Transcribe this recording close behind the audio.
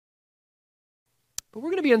But we're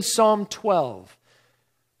going to be in Psalm 12,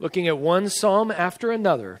 looking at one psalm after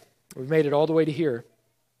another. We've made it all the way to here.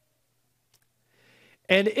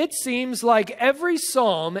 And it seems like every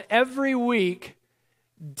psalm, every week,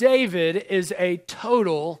 David is a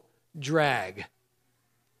total drag.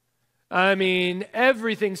 I mean,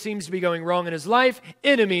 everything seems to be going wrong in his life.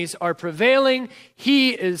 Enemies are prevailing.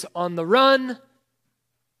 He is on the run.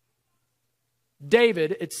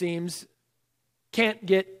 David, it seems, can't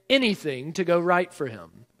get anything to go right for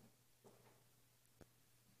him.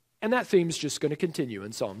 And that theme's just going to continue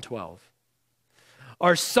in Psalm 12.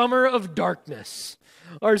 Our summer of darkness,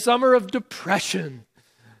 our summer of depression,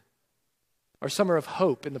 our summer of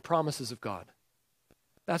hope in the promises of God.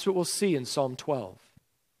 That's what we'll see in Psalm 12.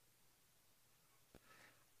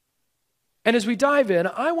 And as we dive in,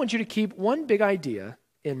 I want you to keep one big idea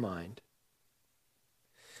in mind.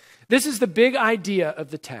 This is the big idea of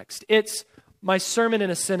the text. It's my sermon in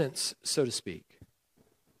a sentence, so to speak.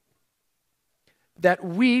 That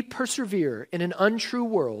we persevere in an untrue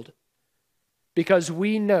world because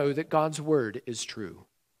we know that God's word is true.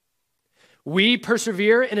 We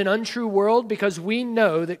persevere in an untrue world because we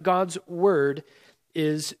know that God's word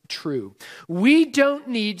is true. We don't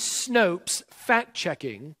need Snopes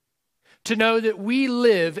fact-checking to know that we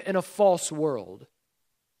live in a false world.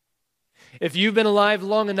 If you've been alive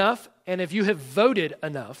long enough, and if you have voted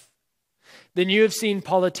enough, then you have seen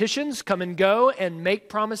politicians come and go and make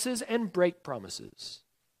promises and break promises.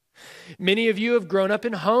 Many of you have grown up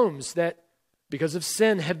in homes that, because of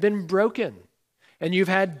sin, have been broken. And you've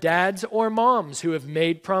had dads or moms who have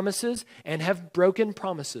made promises and have broken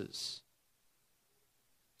promises.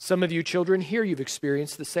 Some of you children here, you've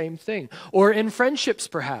experienced the same thing. Or in friendships,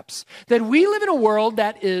 perhaps. That we live in a world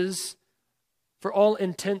that is, for all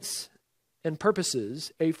intents and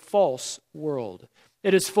purposes, a false world.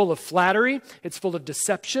 It is full of flattery. It's full of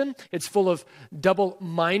deception. It's full of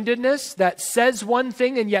double-mindedness that says one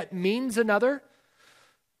thing and yet means another.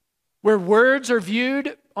 Where words are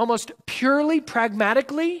viewed almost purely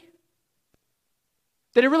pragmatically.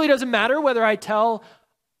 That it really doesn't matter whether I tell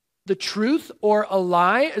the truth or a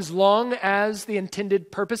lie as long as the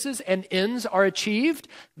intended purposes and ends are achieved.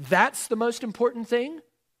 That's the most important thing.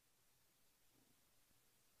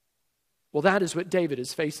 Well, that is what David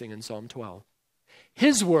is facing in Psalm 12.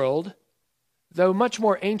 His world, though much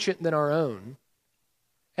more ancient than our own,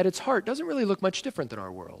 at its heart doesn't really look much different than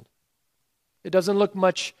our world. It doesn't look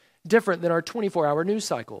much different than our 24-hour news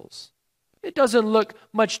cycles. It doesn't look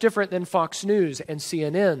much different than Fox News and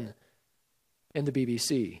CNN and the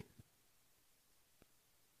BBC.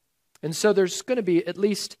 And so there's going to be at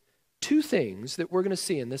least two things that we're going to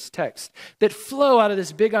see in this text that flow out of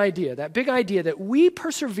this big idea that we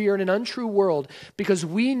persevere in an untrue world because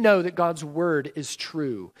we know that God's word is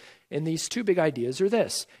true. And these two big ideas are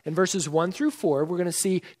this. In verses 1 through 4, we're going to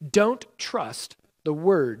see, don't trust the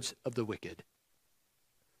words of the wicked.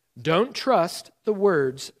 Don't trust the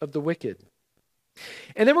words of the wicked.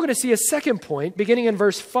 And then we're going to see a second point, beginning in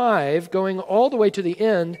verse 5, going all the way to the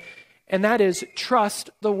end, and that is, trust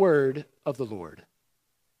the word of the Lord.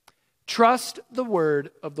 Trust the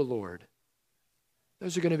word of the Lord.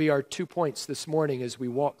 Those are going to be our 2 points this morning as we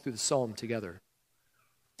walk through the psalm together.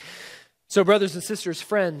 So, brothers and sisters,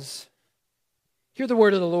 friends, hear the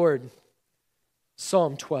word of the Lord.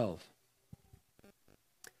 Psalm 12.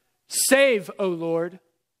 Save, O Lord,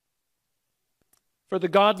 for the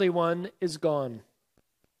godly one is gone,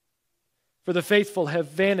 for the faithful have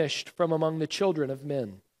vanished from among the children of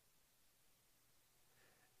men.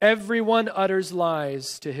 Everyone utters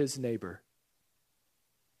lies to his neighbor.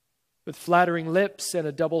 With flattering lips and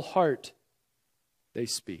a double heart, they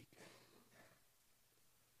speak.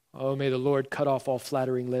 Oh, may the Lord cut off all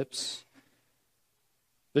flattering lips.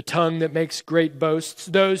 The tongue that makes great boasts,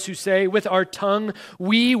 those who say, with our tongue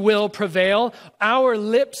we will prevail. Our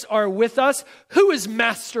lips are with us. Who is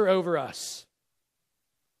master over us?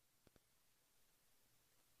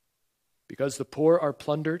 Because the poor are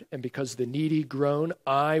plundered and because the needy groan,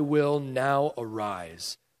 I will now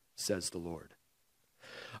arise, says the Lord.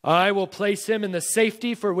 I will place him in the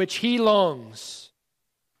safety for which he longs.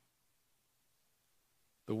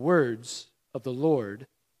 The words of the Lord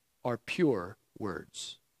are pure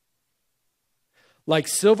words. Like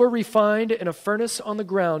silver refined in a furnace on the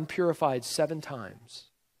ground, purified 7 times.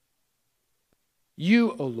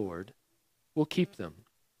 You, O Lord, will keep them.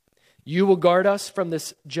 You will guard us from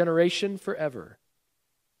this generation forever.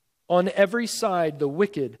 On every side, the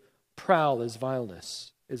wicked prowl as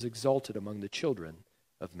vileness is exalted among the children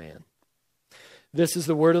of man. This is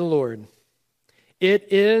the word of the Lord.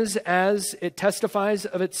 It is, as it testifies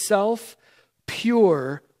of itself,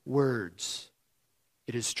 pure words.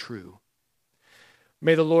 It is true.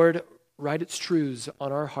 May the Lord write its truths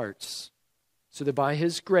on our hearts so that by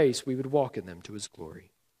his grace we would walk in them to his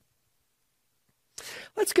glory.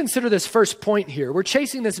 Let's consider this first point here. We're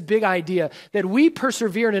chasing this big idea that we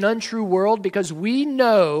persevere in an untrue world because we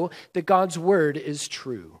know that God's word is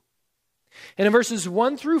true. And in verses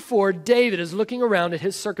 1 through 4, David is looking around at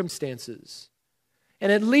his circumstances.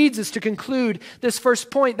 And it leads us to conclude this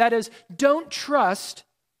first point, that is, don't trust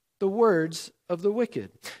the words of the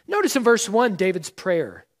wicked. Notice in verse 1, David's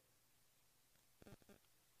prayer.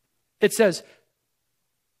 It says,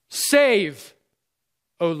 "Save,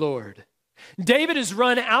 O Lord." David has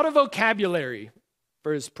run out of vocabulary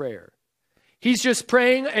for his prayer. He's just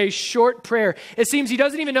praying a short prayer. It seems he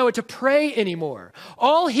doesn't even know what to pray anymore.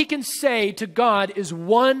 All he can say to God is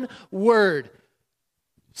one word: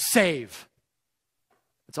 save.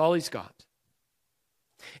 That's all he's got.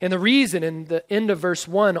 And the reason in the end of verse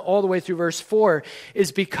 1 all the way through verse 4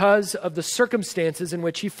 is because of the circumstances in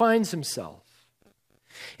which he finds himself.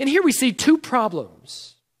 And here we see two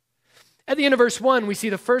problems. At the end of verse 1, we see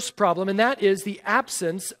the first problem, and that is the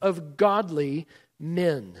absence of godly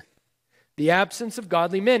men. The absence of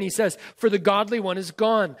godly men. He says, "For the godly one is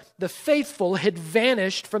gone. The faithful had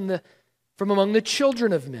vanished from among the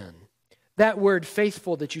children of men." That word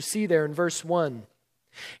faithful that you see there in verse 1,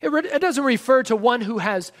 it doesn't refer to one who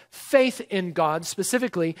has faith in God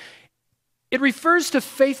specifically. It refers to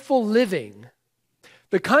faithful living,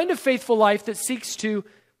 the kind of faithful life that seeks to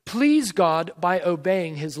please God by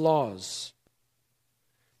obeying his laws.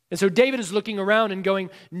 And so David is looking around and going,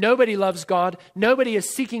 nobody loves God. Nobody is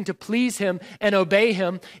seeking to please him and obey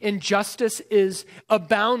him. Injustice is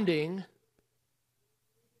abounding.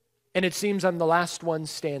 And it seems I'm the last one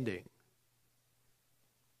standing.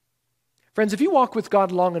 Friends, if you walk with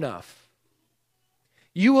God long enough,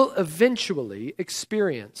 you will eventually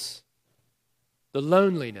experience the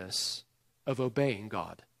loneliness of obeying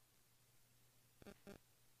God.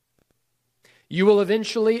 You will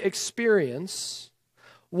eventually experience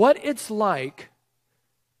what it's like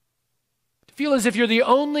to feel as if you're the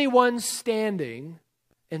only one standing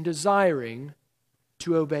and desiring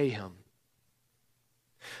to obey him.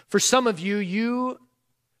 For some of you, you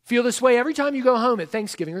feel this way every time you go home at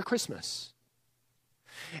Thanksgiving or Christmas.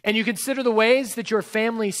 And you consider the ways that your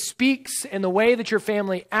family speaks and the way that your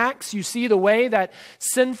family acts. You see the way that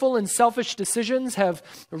sinful and selfish decisions have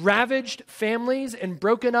ravaged families and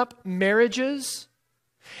broken up marriages.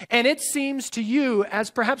 And it seems to you, as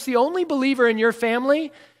perhaps the only believer in your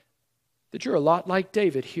family, that you're a lot like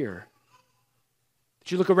David here.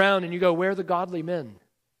 That you look around and you go, where are the godly men?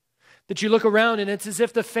 That you look around and it's as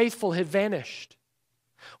if the faithful had vanished.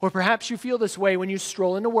 Or perhaps you feel this way when you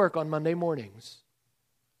stroll into work on Monday mornings.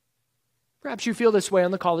 Perhaps you feel this way on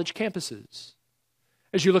the college campuses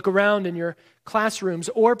as you look around in your classrooms.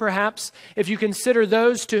 Or perhaps if you consider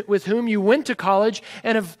those with whom you went to college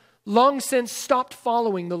and have long since stopped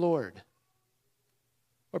following the Lord.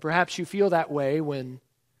 Or perhaps you feel that way when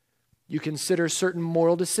you consider certain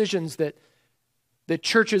moral decisions that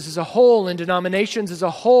churches as a whole and denominations as a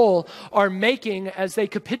whole are making as they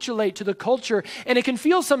capitulate to the culture. And it can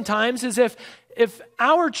feel sometimes as if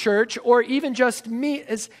our church, or even just me,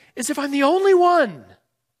 as if I'm the only one.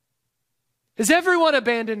 Has everyone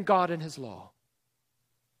abandoned God and his law?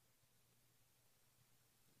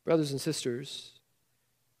 Brothers and sisters,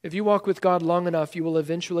 if you walk with God long enough, you will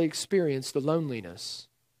eventually experience the loneliness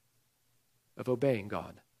of obeying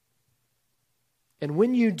God. And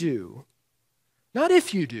when you do, not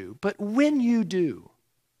if you do, but when you do,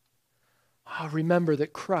 remember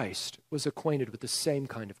that Christ was acquainted with the same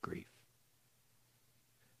kind of grief.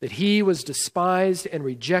 That he was despised and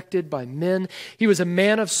rejected by men. He was a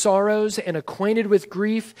man of sorrows and acquainted with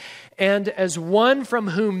grief, and as one from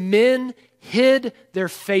whom men hid their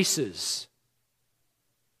faces.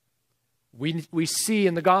 We see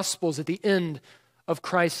in the Gospels at the end of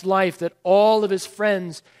Christ's life that all of his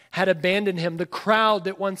friends had abandoned him. The crowd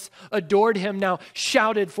that once adored him now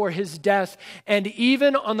shouted for his death. And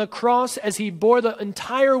even on the cross, as he bore the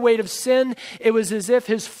entire weight of sin, it was as if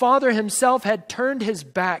his Father himself had turned his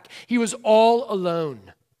back. He was all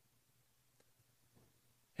alone.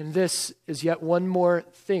 And this is yet one more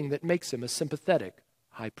thing that makes him a sympathetic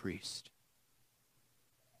high priest.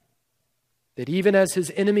 That even as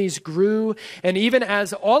his enemies grew, and even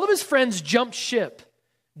as all of his friends jumped ship,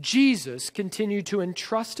 Jesus continued to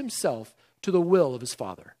entrust himself to the will of his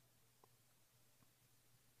Father.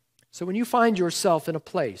 So when you find yourself in a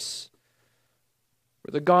place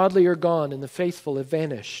where the godly are gone and the faithful have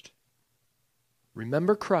vanished,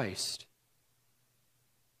 remember Christ,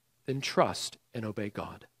 then trust and obey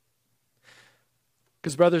God.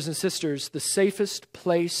 Because brothers and sisters, the safest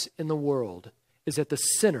place in the world is at the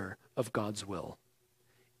center of God's will,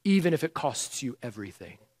 even if it costs you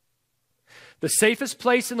everything. The safest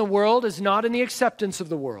place in the world is not in the acceptance of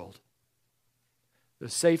the world. The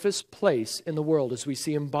safest place in the world, as we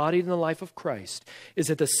see embodied in the life of Christ, is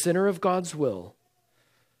at the center of God's will,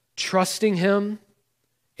 trusting Him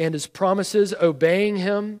and His promises, obeying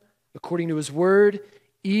Him according to His word,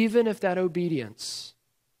 even if that obedience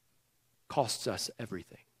costs us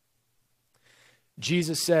everything.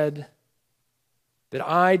 Jesus said that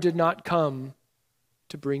I did not come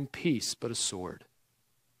to bring peace, but a sword.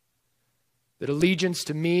 That allegiance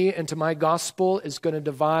to me and to my gospel is going to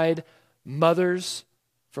divide mothers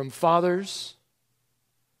from fathers.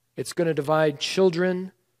 It's going to divide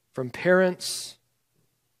children from parents.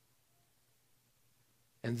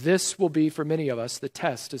 And this will be, for many of us, the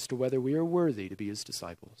test as to whether we are worthy to be His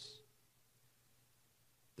disciples.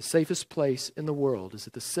 The safest place in the world is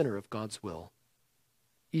at the center of God's will,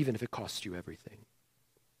 even if it costs you everything.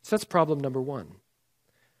 So that's problem number one,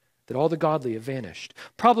 that all the godly have vanished.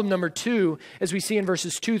 Problem number two, as we see in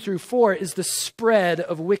verses 2 through 4, is the spread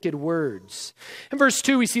of wicked words. In verse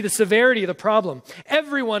 2, we see the severity of the problem.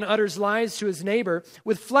 Everyone utters lies to his neighbor.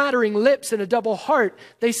 With flattering lips and a double heart,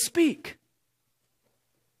 they speak.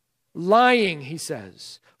 Lying, he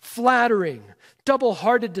says, flattering,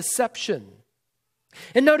 double-hearted deception.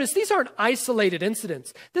 And notice, these aren't isolated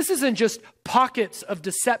incidents. This isn't just pockets of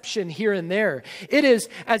deception here and there. It is,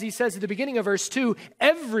 as he says at the beginning of verse 2,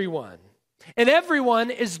 everyone. And everyone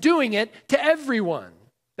is doing it to everyone.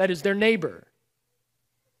 That is their neighbor.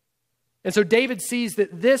 And so David sees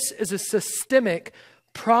that this is a systemic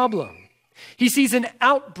problem. He sees an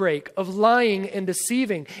outbreak of lying and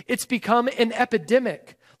deceiving. It's become an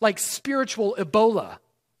epidemic, like spiritual Ebola.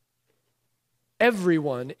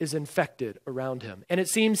 Everyone is infected around him. And it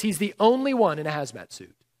seems he's the only one in a hazmat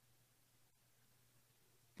suit.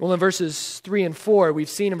 Well, in verses 3 and 4, we've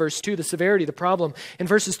seen in verse 2 the severity of the problem. In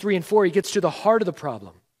verses 3 and 4, he gets to the heart of the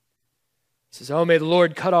problem. He says, oh, may the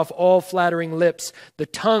Lord cut off all flattering lips, the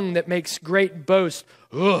tongue that makes great boast.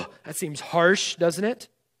 Ugh, that seems harsh, doesn't it?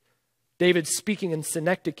 David's speaking in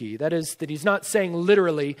synecdoche. That is, that he's not saying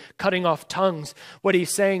literally cutting off tongues. What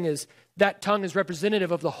he's saying is that tongue is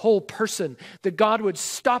representative of the whole person, that God would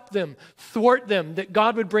stop them, thwart them, that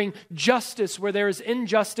God would bring justice where there is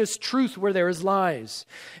injustice, truth where there is lies.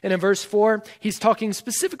 And in verse 4, he's talking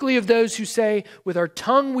specifically of those who say, with our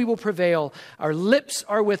tongue we will prevail, our lips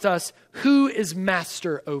are with us, who is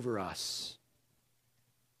master over us?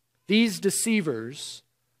 These deceivers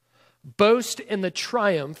boast in the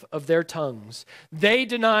triumph of their tongues. They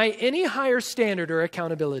deny any higher standard or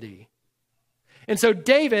accountability. And so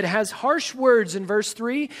David has harsh words in verse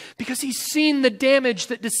 3 because he's seen the damage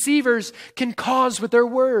that deceivers can cause with their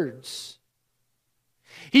words.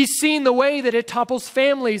 He's seen the way that it topples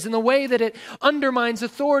families and the way that it undermines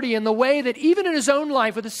authority and the way that even in his own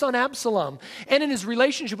life with his son Absalom and in his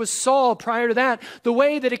relationship with Saul prior to that, the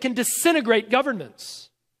way that it can disintegrate governments.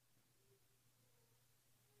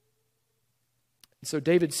 And so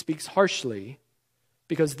David speaks harshly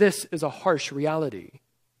because this is a harsh reality.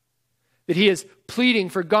 That he is pleading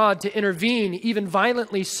for God to intervene, even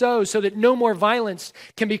violently so that no more violence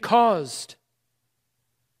can be caused.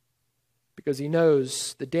 Because he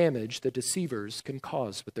knows the damage that deceivers can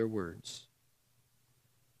cause with their words.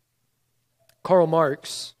 Karl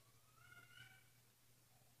Marx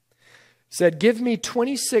said, "Give me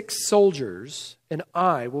 26 soldiers and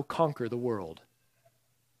I will conquer the world."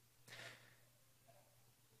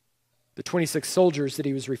 The 26 soldiers that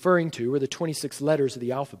he was referring to were the 26 letters of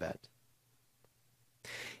the alphabet.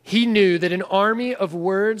 He knew that an army of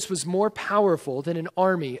words was more powerful than an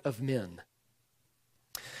army of men.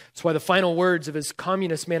 That's why the final words of his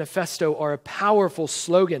Communist Manifesto are a powerful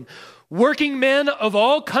slogan. Working men of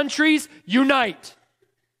all countries, unite.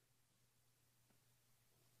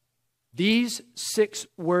 These 6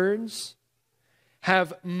 words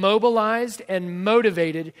have mobilized and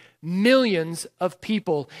motivated millions of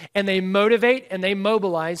people, and they motivate and they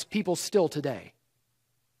mobilize people still today.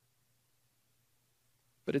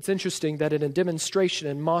 But it's interesting that in a demonstration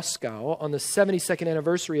in Moscow on the 72nd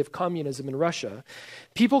anniversary of communism in Russia,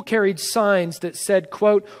 people carried signs that said,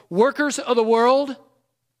 quote, "Workers of the world,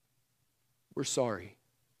 we're sorry."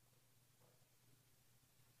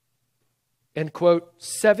 And quote,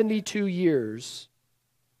 72 years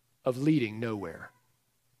of leading nowhere.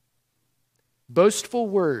 Boastful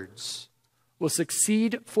words will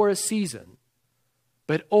succeed for a season,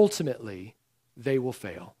 but ultimately they will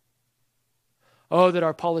fail. Oh, that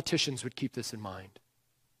our politicians would keep this in mind.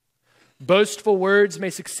 Boastful words may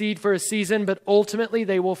succeed for a season, but ultimately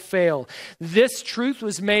they will fail. This truth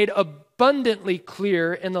was made abundant abundantly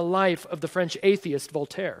clear in the life of the French atheist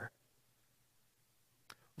Voltaire.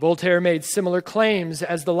 Voltaire made similar claims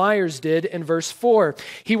as the liars did in verse 4.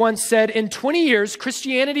 He once said, "In 20 years,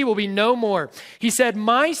 Christianity will be no more." He said,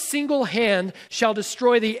 "My single hand shall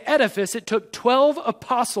destroy the edifice it took 12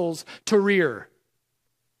 apostles to rear.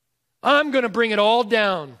 I'm going to bring it all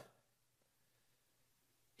down."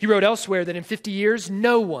 He wrote elsewhere that in 50 years,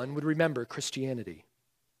 no one would remember Christianity.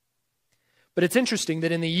 But it's interesting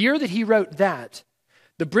that in the year that he wrote that,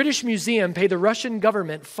 the British Museum paid the Russian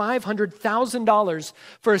government $500,000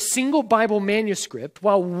 for a single Bible manuscript,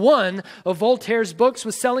 while one of Voltaire's books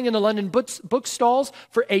was selling in the London bookstalls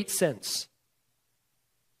for 8 cents.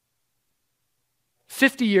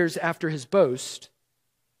 50 years after his boast,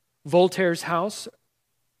 Voltaire's house,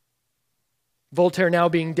 Voltaire now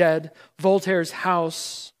being dead, Voltaire's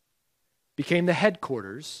house became the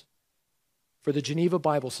headquarters for the Geneva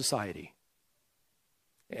Bible Society.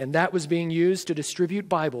 And that was being used to distribute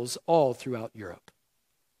Bibles all throughout Europe.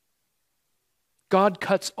 God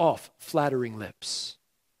cuts off flattering lips.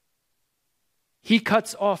 He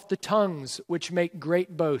cuts off the tongues which make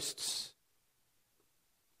great boasts,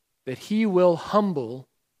 that he will humble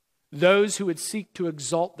those who would seek to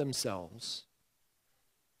exalt themselves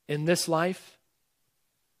in this life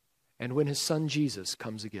and when his son Jesus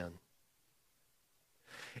comes again.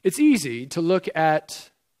 It's easy to look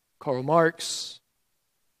at Karl Marx,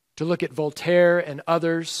 to look at Voltaire and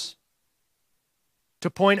others,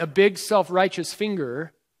 to point a big self-righteous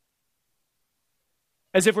finger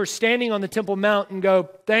as if we're standing on the Temple Mount and go,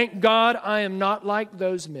 "Thank God I am not like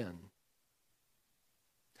those men."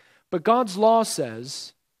 But God's law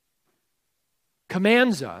says,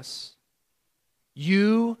 commands us,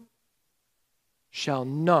 "You shall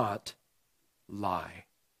not lie."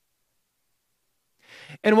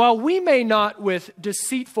 And while we may not with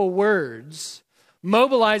deceitful words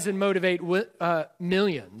mobilize and motivate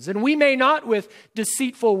millions, and we may not with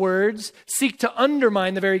deceitful words seek to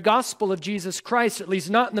undermine the very gospel of Jesus Christ, at least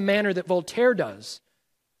not in the manner that Voltaire does,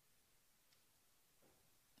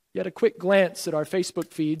 yet a quick glance at our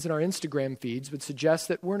Facebook feeds and our Instagram feeds would suggest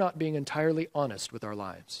that we're not being entirely honest with our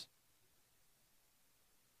lives.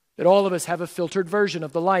 That all of us have a filtered version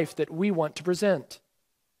of the life that we want to present.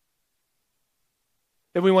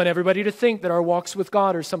 That we want everybody to think that our walks with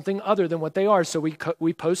God are something other than what they are. So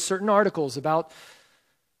we post certain articles about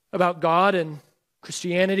God and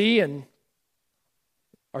Christianity and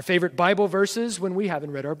our favorite Bible verses when we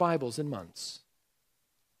haven't read our Bibles in months.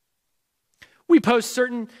 We post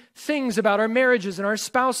certain things about our marriages and our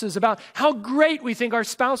spouses, about how great we think our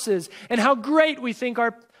spouse is and how great we think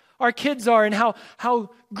our kids are and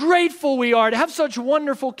how grateful we are to have such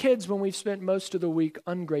wonderful kids when we've spent most of the week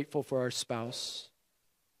ungrateful for our spouse.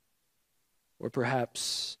 Or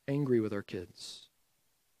perhaps angry with our kids.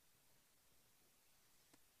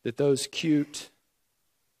 That those cute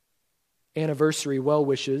anniversary well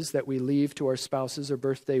wishes that we leave to our spouses or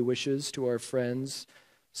birthday wishes to our friends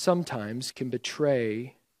sometimes can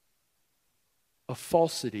betray a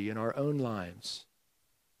falsity in our own lives.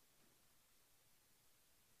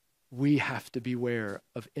 We have to beware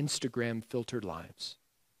of Instagram filtered lives.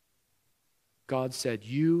 God said,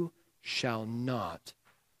 "You shall not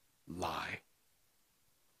lie."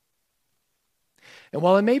 And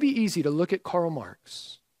while it may be easy to look at Karl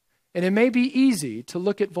Marx, and it may be easy to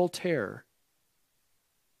look at Voltaire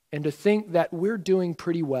and to think that we're doing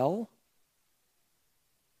pretty well,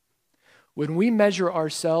 when we measure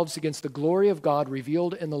ourselves against the glory of God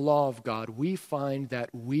revealed in the law of God, we find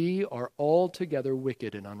that we are altogether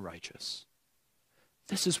wicked and unrighteous.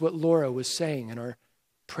 This is what Laura was saying in our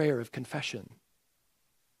prayer of confession.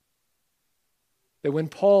 That when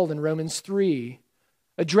Paul in Romans 3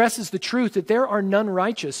 addresses the truth that there are none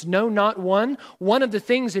righteous, no, not one. One of the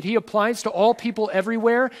things that he applies to all people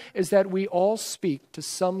everywhere is that we all speak to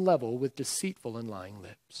some level with deceitful and lying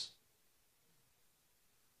lips.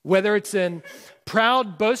 Whether it's in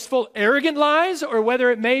proud, boastful, arrogant lies, or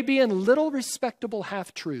whether it may be in little respectable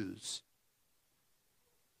half-truths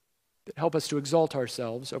that help us to exalt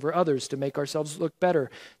ourselves over others, to make ourselves look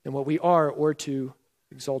better than what we are, or to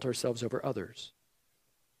exalt ourselves over others.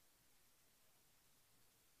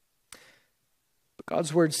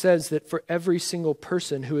 God's word says that for every single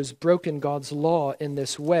person who has broken God's law in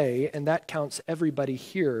this way, and that counts everybody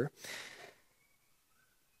here,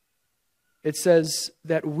 it says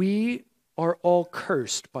that we are all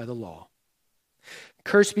cursed by the law.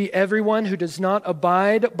 Cursed be everyone who does not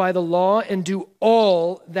abide by the law and do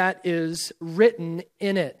all that is written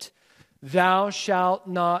in it. Thou shalt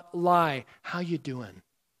not lie. How you doing?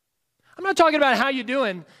 I'm not talking about how you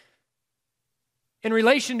doing in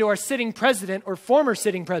relation to our sitting president or former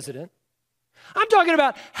sitting president. I'm talking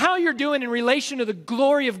about how you're doing in relation to the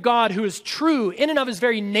glory of God who is true in and of his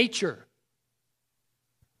very nature.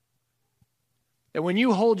 That when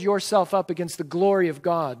you hold yourself up against the glory of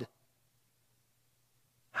God,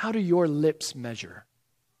 how do your lips measure?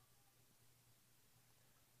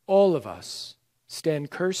 All of us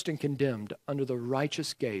stand cursed and condemned under the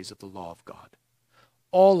righteous gaze of the law of God.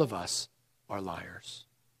 All of us are liars.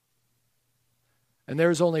 And there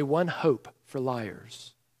is only one hope for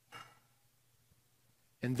liars.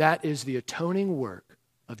 And that is the atoning work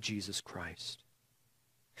of Jesus Christ.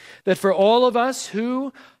 That for all of us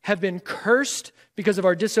who have been cursed because of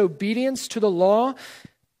our disobedience to the law,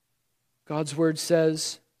 God's word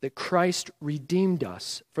says that Christ redeemed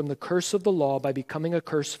us from the curse of the law by becoming a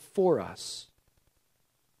curse for us.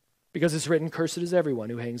 Because it's written, cursed is everyone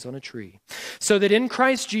who hangs on a tree. So that in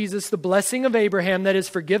Christ Jesus, the blessing of Abraham, that is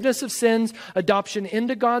forgiveness of sins, adoption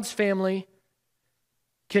into God's family,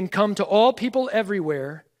 can come to all people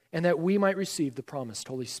everywhere, and that we might receive the promised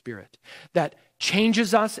Holy Spirit that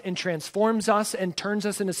changes us and transforms us and turns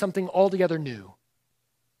us into something altogether new.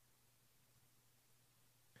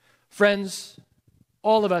 Friends,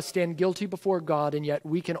 all of us stand guilty before God, and yet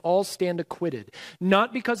we can all stand acquitted,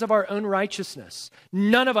 not because of our own righteousness.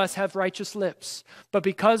 None of us have righteous lips, but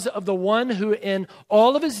because of the one who in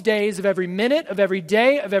all of his days, of every minute, of every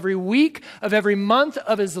day, of every week, of every month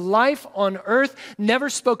of his life on earth, never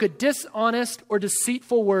spoke a dishonest or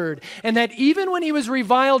deceitful word, and that even when he was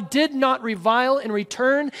reviled, did not revile in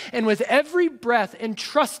return, and with every breath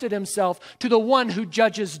entrusted himself to the one who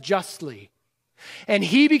judges justly. And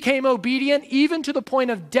he became obedient even to the point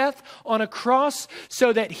of death on a cross,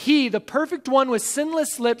 so that he, the perfect one with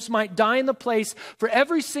sinless lips, might die in the place for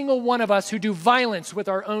every single one of us who do violence with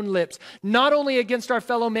our own lips, not only against our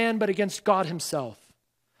fellow man, but against God himself.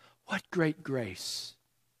 What great grace.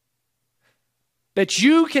 That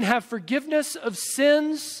you can have forgiveness of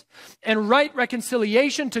sins and right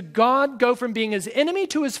reconciliation to God, go from being his enemy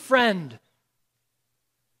to his friend.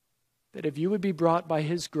 That if you would be brought by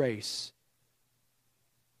his grace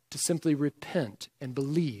to simply repent and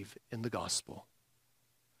believe in the gospel.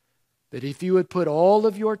 That if you would put all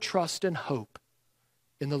of your trust and hope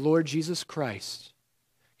in the Lord Jesus Christ,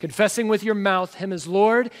 confessing with your mouth him as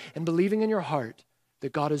Lord and believing in your heart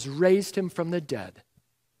that God has raised him from the dead,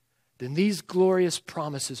 then these glorious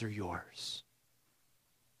promises are yours.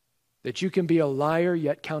 That you can be a liar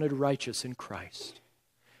yet counted righteous in Christ.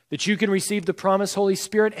 That you can receive the promised Holy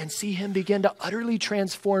Spirit and see him begin to utterly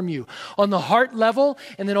transform you on the heart level.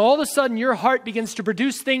 And then all of a sudden your heart begins to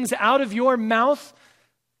produce things out of your mouth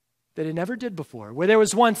that it never did before. Where there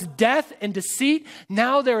was once death and deceit,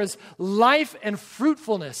 now there is life and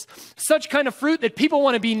fruitfulness. Such kind of fruit that people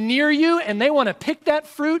want to be near you and they want to pick that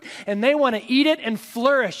fruit and they want to eat it and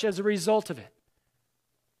flourish as a result of it.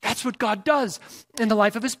 That's what God does in the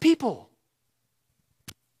life of his people.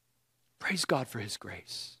 Praise God for his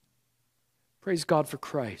grace. Praise God for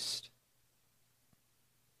Christ.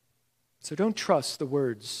 So don't trust the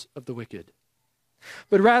words of the wicked,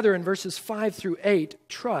 but rather in verses 5 through 8,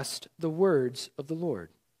 trust the words of the Lord.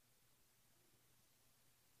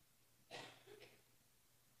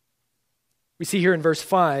 We see here in verse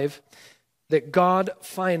 5 that God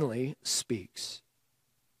finally speaks.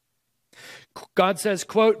 God says,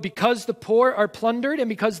 quote, because the poor are plundered and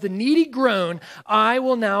because the needy groan, I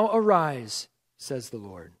will now arise, says the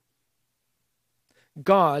Lord.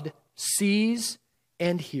 God sees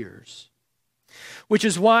and hears, which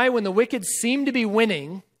is why when the wicked seem to be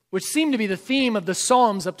winning, which seemed to be the theme of the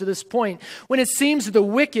Psalms up to this point, when it seems that the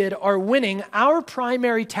wicked are winning, our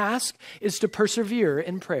primary task is to persevere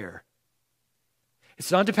in prayer.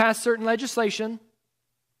 It's not to pass certain legislation.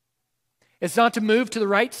 It's not to move to the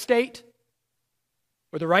right state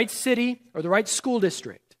or the right city or the right school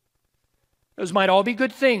district. Those might all be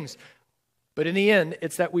good things. But in the end,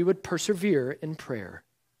 it's that we would persevere in prayer.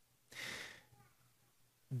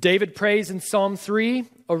 David prays in Psalm 3,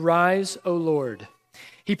 arise, O Lord.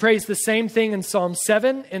 He prays the same thing in Psalm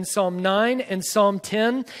 7, in Psalm 9, and Psalm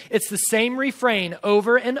 10. It's the same refrain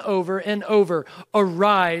over and over and over.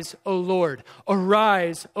 Arise, O Lord.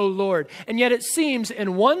 Arise, O Lord. And yet it seems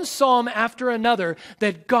in one psalm after another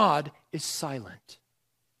that God is silent.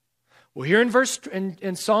 Well, here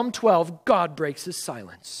in Psalm 12, God breaks his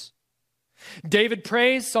silence. David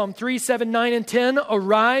prays, Psalm 3, 7, 9, and 10,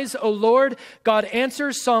 arise, O Lord. God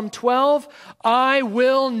answers, Psalm 12, I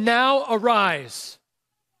will now arise.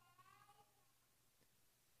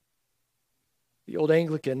 The old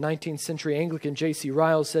Anglican, 19th century Anglican J.C.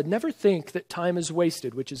 Ryle said, never think that time is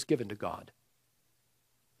wasted which is given to God.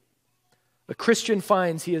 A Christian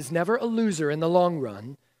finds he is never a loser in the long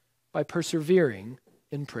run by persevering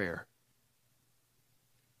in prayer.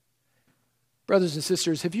 Brothers and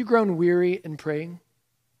sisters, have you grown weary in praying?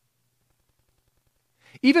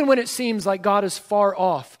 Even when it seems like God is far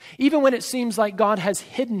off, even when it seems like God has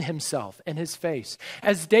hidden himself and his face,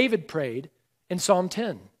 as David prayed in Psalm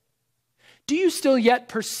 10. Do you still yet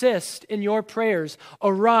persist in your prayers,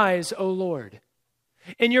 "Arise, O Lord"?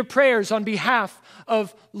 In your prayers on behalf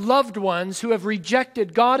of loved ones who have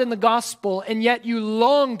rejected God and the gospel, and yet you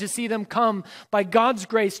long to see them come by God's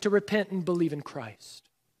grace to repent and believe in Christ.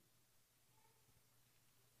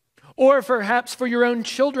 Or perhaps for your own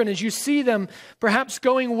children, as you see them perhaps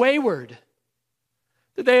going wayward,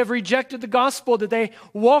 that they have rejected the gospel, that they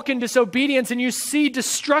walk in disobedience, and you see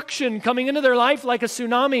destruction coming into their life like a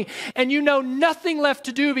tsunami, and you know nothing left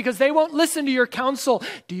to do because they won't listen to your counsel.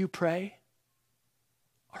 Do you pray?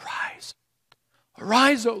 Arise.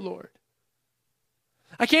 Arise, O Lord.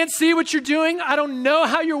 I can't see what you're doing. I don't know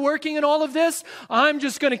how you're working in all of this. I'm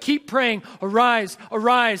just going to keep praying. Arise,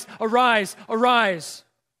 arise, arise, arise.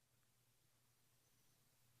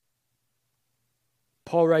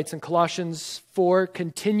 Paul writes in Colossians 4,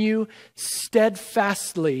 continue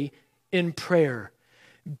steadfastly in prayer,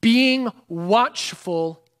 being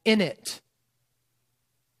watchful in it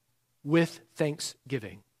with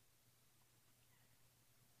thanksgiving.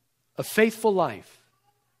 A faithful life,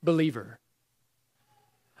 believer,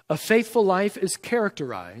 a faithful life is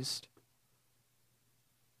characterized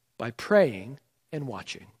by praying and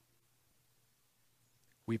watching.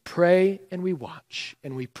 We pray and we watch,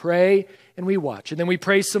 and we pray and we watch. And then we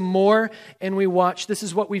pray some more and we watch. This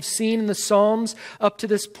is what we've seen in the Psalms up to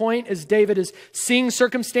this point as David is seeing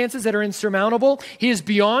circumstances that are insurmountable. He is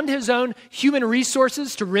beyond his own human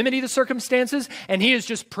resources to remedy the circumstances, and he is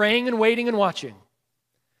just praying and waiting and watching.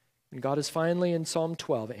 And God has finally in Psalm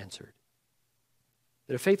 12 answered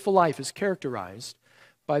that a faithful life is characterized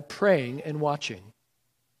by praying and watching.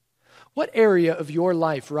 What area of your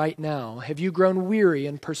life right now have you grown weary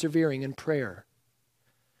in persevering in prayer?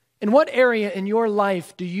 In what area in your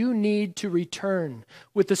life do you need to return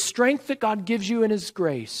with the strength that God gives you in His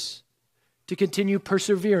grace to continue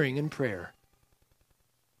persevering in prayer?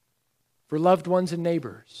 For loved ones and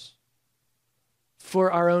neighbors,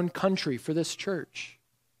 for our own country, for this church,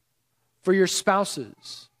 for your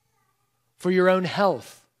spouses, for your own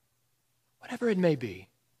health, whatever it may be.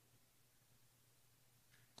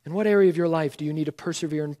 In what area of your life do you need to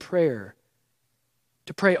persevere in prayer?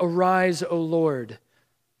 To pray, arise, O Lord.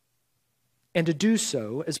 And to do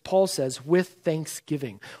so, as Paul says, with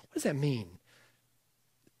thanksgiving. What does that mean?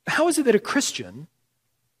 How is it that a Christian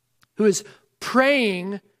who is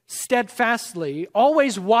praying steadfastly,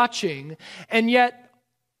 always watching, and yet,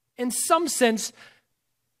 in some sense,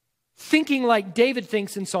 thinking like David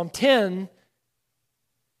thinks in Psalm 10,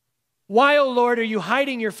 why, O Lord, are you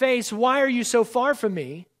hiding your face? Why are you so far from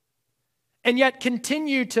me? And yet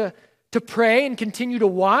continue to pray and continue to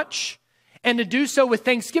watch and to do so with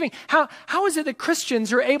thanksgiving. How is it that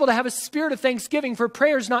Christians are able to have a spirit of thanksgiving for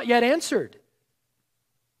prayers not yet answered?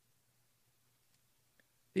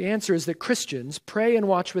 The answer is that Christians pray and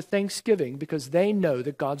watch with thanksgiving because they know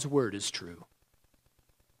that God's word is true.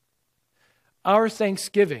 Our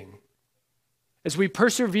thanksgiving, as we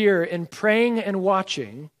persevere in praying and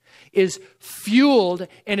watching, is fueled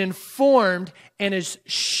and informed and is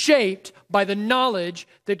shaped by the knowledge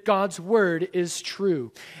that God's word is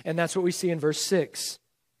true. And that's what we see in verse 6.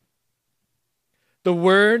 The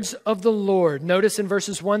words of the Lord. Notice in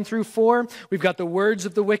verses 1 through 4, we've got the words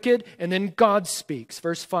of the wicked, and then God speaks.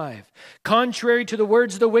 Verse 5. Contrary to the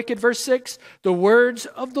words of the wicked, verse 6, the words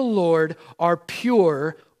of the Lord are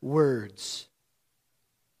pure words,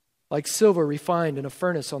 like silver refined in a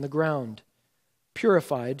furnace on the ground,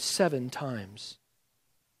 purified 7 times.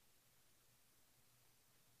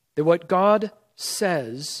 That what God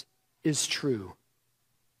says is true.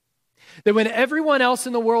 That when everyone else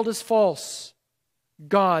in the world is false,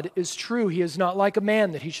 God is true. He is not like a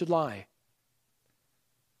man that he should lie.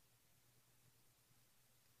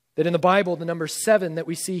 That in the Bible, the number 7 that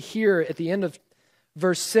we see here at the end of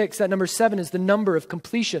verse 6, that number 7 is the number of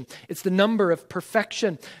completion. It's the number of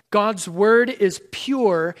perfection. God's word is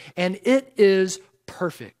pure and it is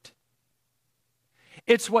perfect.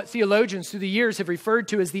 It's what theologians through the years have referred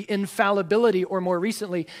to as the infallibility, or more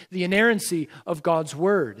recently, the inerrancy of God's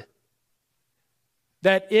word.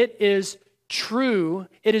 That it is true,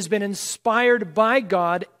 it has been inspired by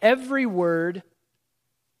God, every word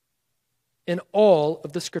in all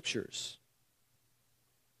of the scriptures.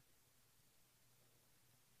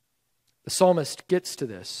 The psalmist gets to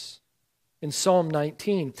this in Psalm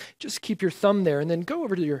 19. Just keep your thumb there and then go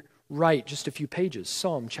over to your right just a few pages.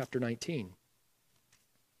 Psalm chapter 19.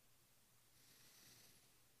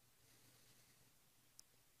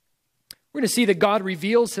 We're going to see that God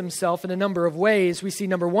reveals himself in a number of ways. We see,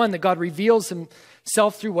 number one, that God reveals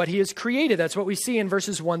himself through what he has created. That's what we see in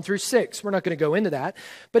verses 1 through 6. We're not going to go into that.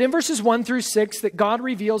 But in verses 1 through 6, that God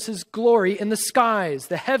reveals his glory in the skies.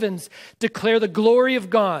 The heavens declare the glory of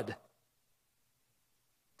God.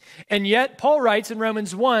 And yet, Paul writes in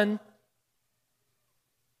Romans 1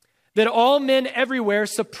 that all men everywhere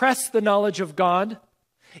suppress the knowledge of God,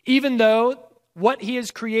 even though what he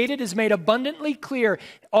has created is made abundantly clear.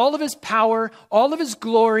 All of his power, all of his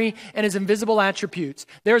glory, and his invisible attributes.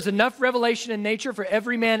 There is enough revelation in nature for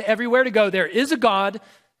every man everywhere to go. There is a God,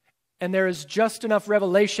 and there is just enough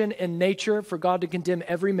revelation in nature for God to condemn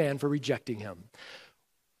every man for rejecting him.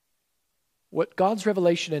 What God's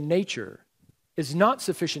revelation in nature is not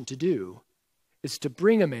sufficient to do is to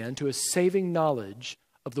bring a man to a saving knowledge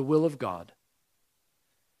of the will of God.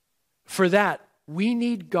 For that, we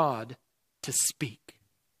need God to speak.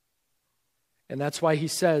 And that's why he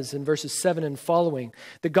says in verses 7 and following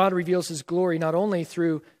that God reveals his glory not only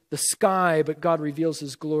through the sky, but God reveals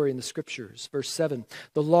his glory in the scriptures. Verse 7,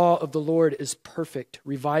 the law of the Lord is perfect,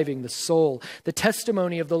 reviving the soul. The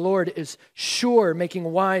testimony of the Lord is sure, making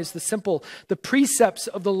wise the simple. The precepts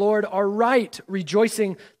of the Lord are right,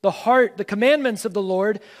 rejoicing the heart. The commandments of the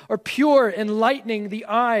Lord are pure, enlightening the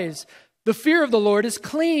eyes. The fear of the Lord is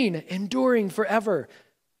clean, enduring forever.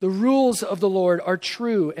 The rules of the Lord are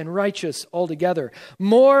true and righteous altogether.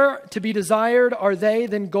 More to be desired are they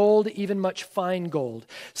than gold, even much fine gold.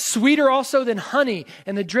 Sweeter also than honey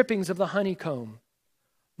and the drippings of the honeycomb.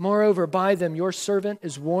 Moreover, by them your servant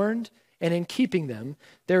is warned, and in keeping them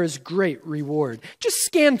there is great reward. Just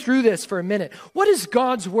scan through this for a minute. What is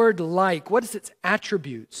God's word like? What is its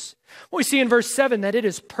attributes? Well, we see in verse 7 that it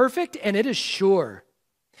is perfect and it is sure.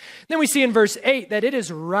 Then we see in verse 8 that it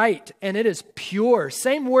is right and it is pure.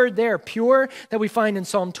 Same word there, pure, that we find in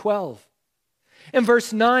Psalm 12. In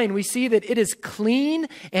verse 9, we see that it is clean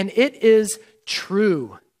and it is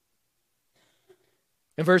true.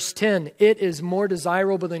 In verse 10, it is more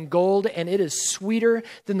desirable than gold and it is sweeter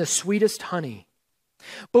than the sweetest honey.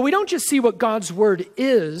 But we don't just see what God's word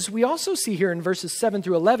is. We also see here in verses 7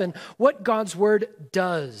 through 11 what God's word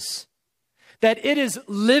does. That it is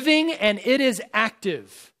living and it is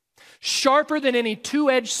active, sharper than any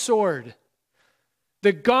two-edged sword.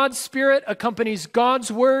 That God's Spirit accompanies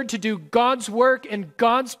God's word to do God's work in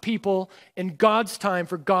God's people in God's time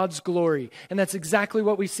for God's glory. And that's exactly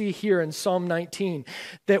what we see here in Psalm 19.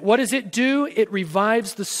 That what does it do? It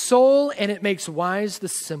revives the soul and it makes wise the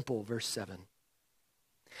simple, verse 7.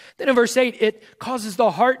 Then in verse 8, it causes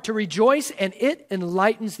the heart to rejoice and it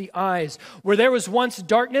enlightens the eyes. Where there was once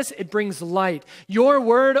darkness, it brings light. Your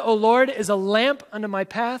word, O Lord, is a lamp unto my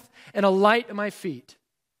path and a light to my feet.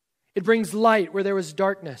 It brings light where there was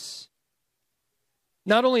darkness.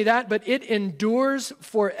 Not only that, but it endures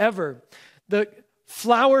forever. The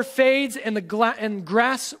flower fades and and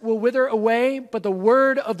grass will wither away, but the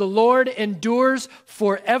word of the Lord endures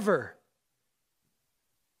forever.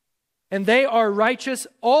 And they are righteous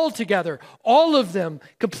altogether. All of them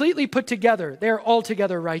completely put together. They are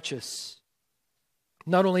altogether righteous.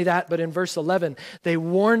 Not only that, but in verse 11, they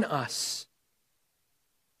warn us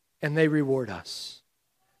and they reward us.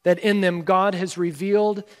 That in them God has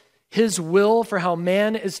revealed his will for how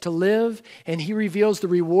man is to live, and he reveals the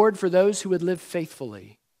reward for those who would live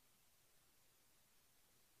faithfully.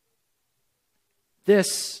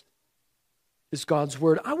 This is God's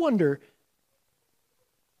word. I wonder,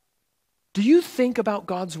 do you think about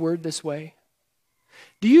God's word this way?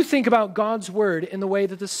 Do you think about God's word in the way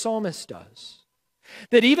that the psalmist does?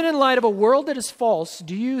 That even in light of a world that is false,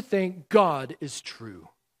 do you think God is true?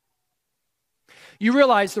 You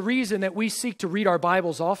realize the reason that we seek to read our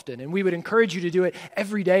Bibles often, and we would encourage you to do it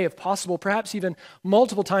every day if possible, perhaps even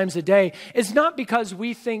multiple times a day, is not because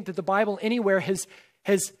we think that the Bible anywhere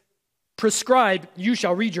has prescribed, you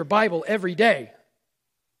shall read your Bible every day.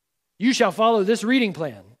 You shall follow this reading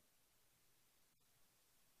plan.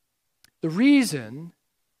 The reason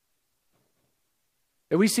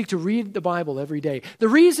that we seek to read the Bible every day, the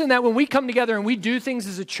reason that when we come together and we do things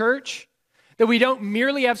as a church, that we don't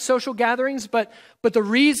merely have social gatherings, but the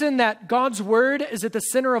reason that God's word is at the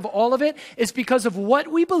center of all of it is because of what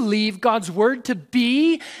we believe God's word to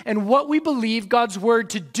be and what we believe God's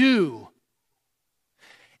word to do.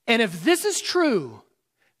 And if this is true,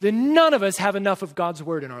 then none of us have enough of God's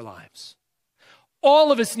word in our lives.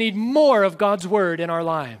 All of us need more of God's word in our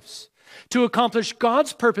lives to accomplish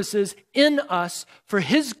God's purposes in us for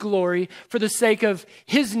his glory, for the sake of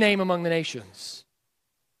his name among the nations.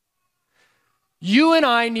 You and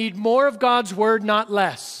I need more of God's word, not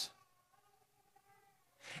less.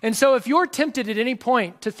 And so if you're tempted at any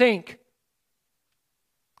point to think,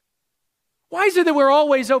 Why is it that we're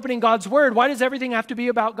always opening God's Word? Why does everything have to be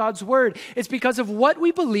about God's Word? It's because of what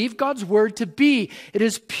we believe God's Word to be. It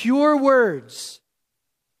is pure words.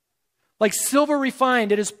 Like silver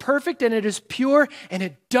refined, it is perfect and it is pure and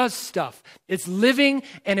it does stuff. It's living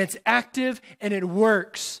and it's active and it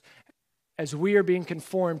works as we are being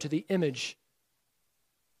conformed to the image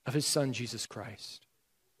of His Son, Jesus Christ.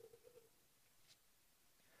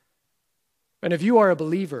 And if you are a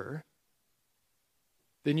believer,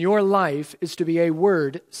 then your life is to be a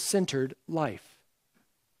word-centered life.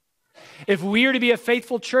 If we are to be a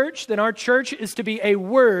faithful church, then our church is to be a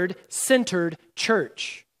word-centered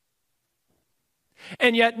church.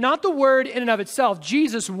 And yet, not the word in and of itself.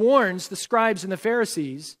 Jesus warns the scribes and the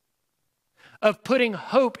Pharisees of putting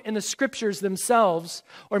hope in the Scriptures themselves,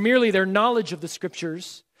 or merely their knowledge of the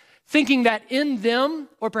Scriptures, thinking that in them,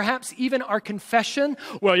 or perhaps even our confession,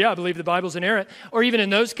 well, yeah, I believe the Bible's inerrant, or even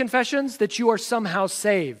in those confessions, that you are somehow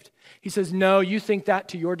saved. He says, no, you think that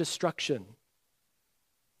to your destruction.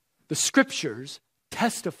 The Scriptures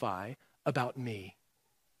testify about me.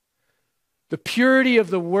 The purity of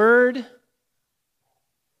the Word,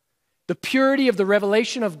 the purity of the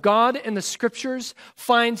revelation of God in the Scriptures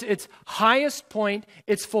finds its highest point,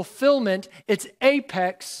 its fulfillment, its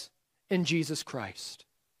apex in Jesus Christ.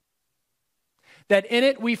 That in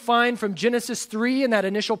it we find from Genesis 3 and that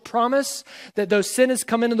initial promise that though sin has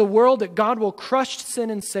come into the world, that God will crush sin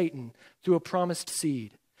and Satan through a promised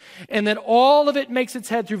seed. And that all of it makes its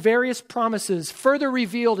head through various promises further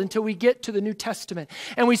revealed until we get to the New Testament.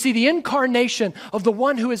 And we see the incarnation of the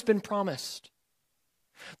one who has been promised.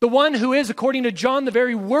 The one who is, according to John, the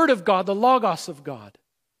very Word of God, the Logos of God.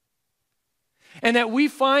 And that we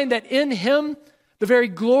find that in Him, the very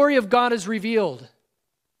glory of God is revealed.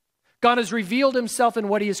 God has revealed Himself in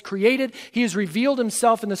what He has created. He has revealed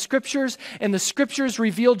Himself in the Scriptures, and the Scriptures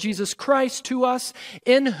reveal Jesus Christ to us,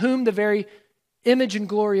 in whom the very image and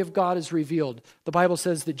glory of God is revealed. The Bible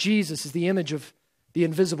says that Jesus is the image of the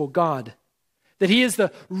invisible God, that He is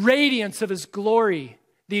the radiance of His glory,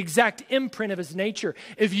 the exact imprint of His nature.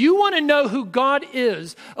 If you want to know who God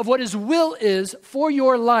is, of what His will is for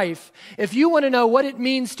your life, if you want to know what it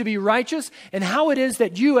means to be righteous and how it is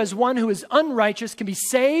that you as one who is unrighteous can be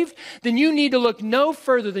saved, then you need to look no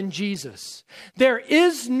further than Jesus. There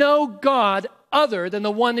is no God other than the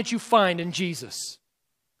one that you find in Jesus.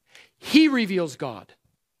 He reveals God.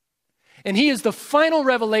 And He is the final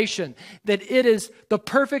revelation, that it is the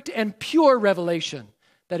perfect and pure revelation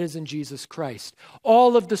that is in Jesus Christ.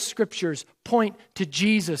 All of the Scriptures point to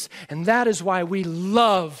Jesus, and that is why we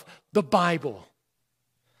love the Bible,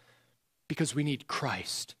 because we need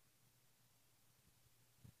Christ.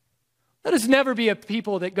 Let us never be a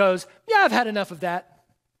people that goes, yeah, I've had enough of that.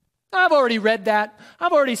 I've already read that.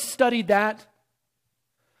 I've already studied that.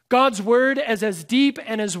 God's Word is as deep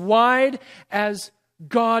and as wide as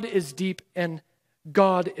God is deep and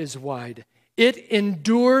God is wide. It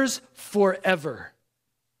endures forever.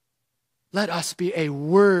 Let us be a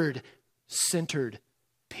word-centered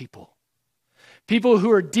people. People who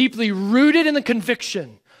are deeply rooted in the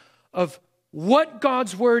conviction of what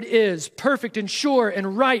God's Word is, perfect and sure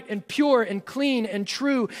and right and pure and clean and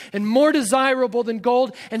true and more desirable than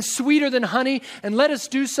gold and sweeter than honey. And let us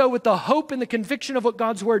do so with the hope and the conviction of what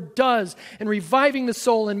God's Word does in reviving the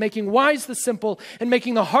soul and making wise the simple and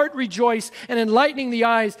making the heart rejoice and enlightening the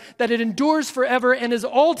eyes, that it endures forever and is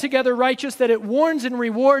altogether righteous, that it warns and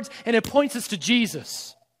rewards and it points us to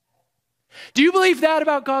Jesus. Do you believe that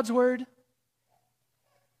about God's Word?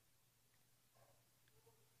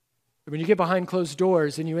 When you get behind closed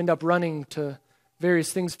doors and you end up running to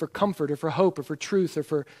various things for comfort or for hope or for truth or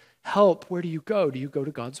for help, where do you go? Do you go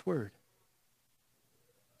to God's Word?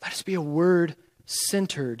 Let us be a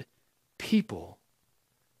word-centered people.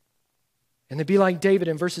 And to be like David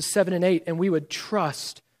in verses 7 and 8, and we would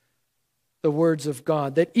trust the words of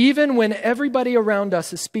God. That even when everybody around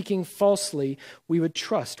us is speaking falsely, we would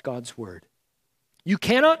trust God's Word. You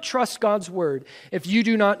cannot trust God's Word if you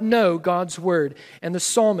do not know God's Word. And the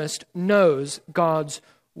psalmist knows God's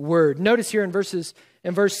Word. Notice here in verse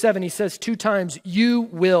 7, he says 2 times, you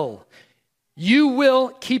will. You will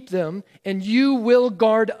keep them and you will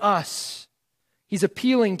guard us. He's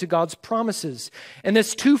appealing to God's promises. And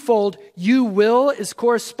this twofold, you will, is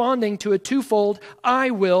corresponding to a twofold,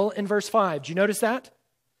 I will, in verse 5. Do you notice that?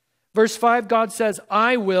 Verse 5, God says,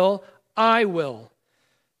 I will, I will.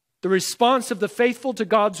 The response of the faithful to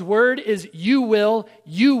God's Word is you will,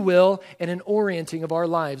 and an orienting of our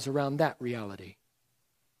lives around that reality.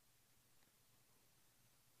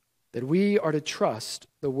 That we are to trust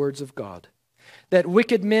the words of God. That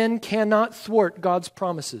wicked men cannot thwart God's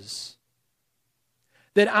promises.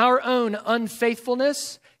 That our own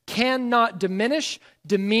unfaithfulness cannot diminish,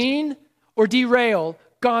 demean, or derail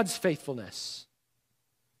God's faithfulness.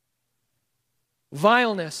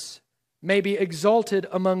 Vileness may be exalted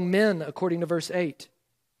among men, according to verse 8,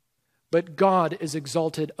 but God is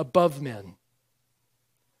exalted above men.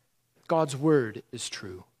 God's word is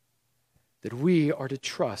true, that we are to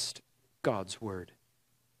trust God's word.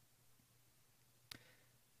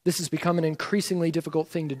 This has become an increasingly difficult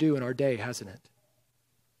thing to do in our day, hasn't it?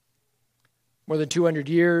 More than 200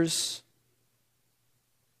 years,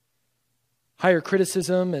 higher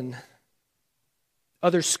criticism and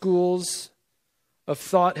other schools of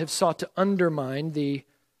thought have sought to undermine the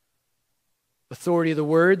authority of the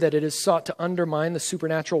word, that it has sought to undermine the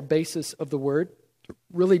supernatural basis of the word,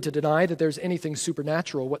 really to deny that there's anything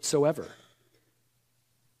supernatural whatsoever.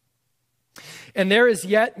 And there is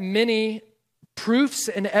yet many proofs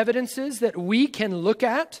and evidences that we can look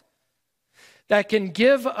at that can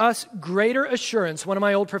give us greater assurance. One of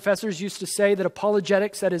my old professors used to say that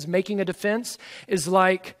apologetics, that is making a defense, is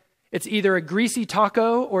like, it's either a greasy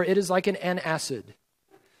taco or it is like an antacid.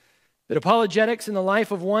 That apologetics in the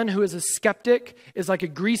life of one who is a skeptic is like a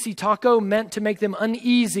greasy taco meant to make them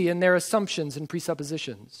uneasy in their assumptions and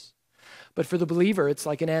presuppositions. But for the believer, it's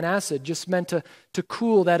like an antacid, just meant to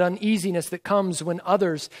cool that uneasiness that comes when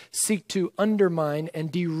others seek to undermine and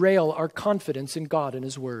derail our confidence in God and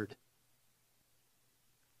His Word.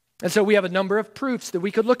 And so we have a number of proofs that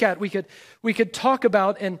we could look at. We could talk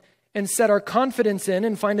about and set our confidence in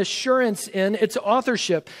and find assurance in its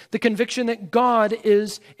authorship, the conviction that God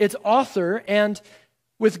is its author, and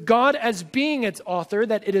with God as being its author,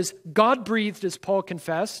 that it is God-breathed, as Paul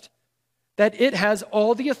confessed, that it has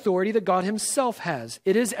all the authority that God Himself has.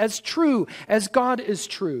 It is as true as God is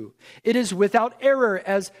true. It is without error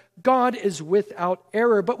as God is without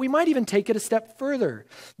error. But we might even take it a step further,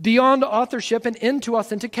 beyond authorship and into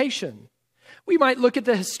authentication. We might look at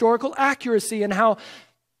the historical accuracy and how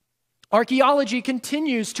archaeology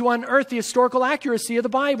continues to unearth the historical accuracy of the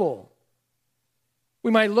Bible.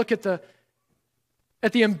 We might look at the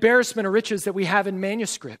embarrassment of riches that we have in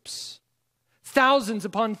manuscripts. Thousands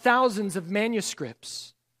upon thousands of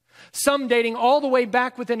manuscripts, some dating all the way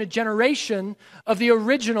back within a generation of the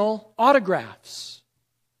original autographs.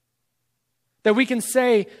 That we can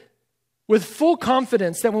say with full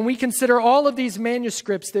confidence that when we consider all of these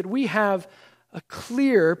manuscripts, that we have a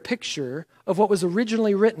clear picture of what was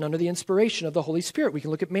originally written under the inspiration of the Holy Spirit. We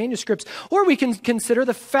can look at manuscripts, or we can consider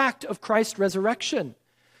the fact of Christ's resurrection.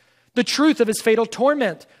 The truth of His fatal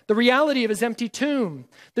torment, the reality of His empty tomb,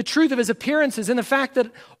 the truth of His appearances, and the fact that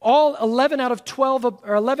all 11 out of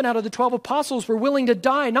the 12 apostles were willing to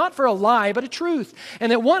die, not for a lie, but a truth. And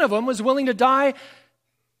that one of them was willing to die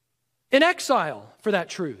in exile for that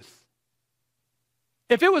truth.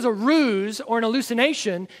 If it was a ruse or an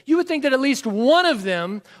hallucination, you would think that at least one of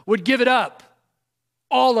them would give it up.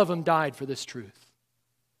 All of them died for this truth.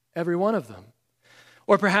 Every one of them.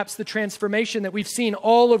 Or perhaps the transformation that we've seen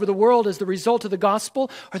all over the world as the result of the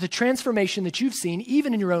gospel, or the transformation that you've seen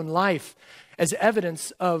even in your own life as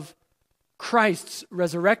evidence of Christ's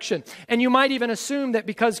resurrection. And you might even assume that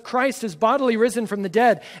because Christ is bodily risen from the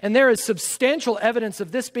dead, and there is substantial evidence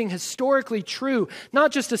of this being historically true,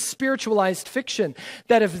 not just a spiritualized fiction,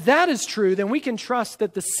 that if that is true, then we can trust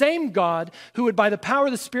that the same God who would by the power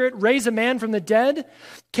of the Spirit raise a man from the dead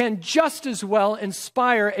can just as well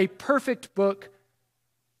inspire a perfect book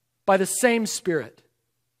by the same Spirit,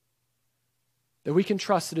 that we can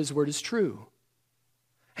trust that His Word is true.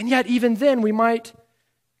 And yet, even then, we might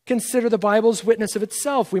consider the Bible's witness of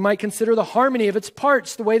itself. We might consider the harmony of its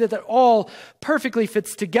parts, the way that it all perfectly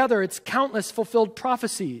fits together, its countless fulfilled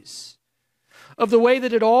prophecies, of the way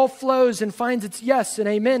that it all flows and finds its yes and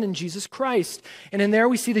amen in Jesus Christ. And in there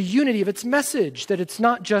we see the unity of its message, that it's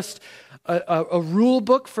not just a rule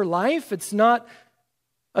book for life. It's not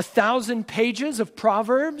 1,000 pages of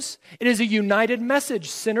Proverbs. It is a united message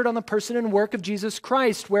centered on the person and work of Jesus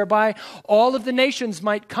Christ, whereby all of the nations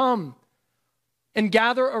might come and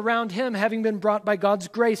gather around Him, having been brought by God's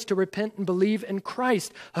grace to repent and believe in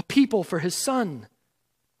Christ, a people for His Son.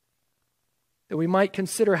 That we might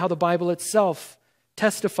consider how the Bible itself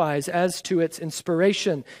testifies as to its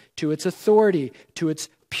inspiration, to its authority, to its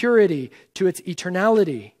purity, to its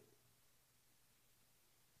eternality.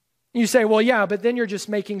 You say, well, yeah, but then you're just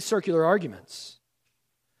making circular arguments.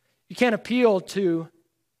 You can't appeal to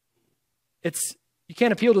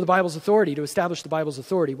the Bible's authority to establish the Bible's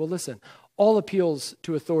authority. Well, listen, all appeals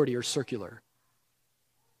to authority are circular.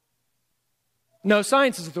 No,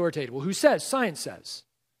 science is authoritative. Well, who says? Science says.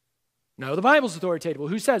 No, the Bible's authoritative. Well,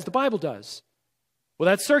 who says? The Bible does. Well,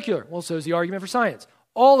 that's circular. Well, so is the argument for science.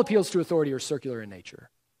 All appeals to authority are circular in nature.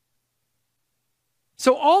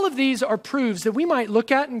 So all of these are proofs that we might look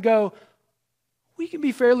at and go, we can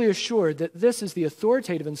be fairly assured that this is the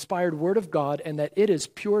authoritative, inspired Word of God and that it is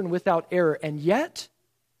pure and without error. And yet,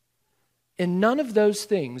 in none of those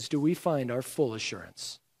things do we find our full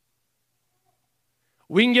assurance.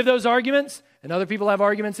 We can give those arguments, and other people have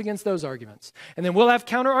arguments against those arguments. And then we'll have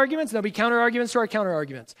counter-arguments, and there'll be counter-arguments to our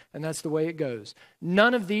counter-arguments. And that's the way it goes.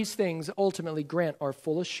 None of these things ultimately grant our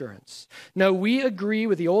full assurance. No, we agree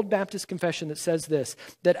with the Old Baptist Confession that says this,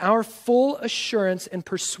 that our full assurance and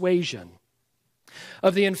persuasion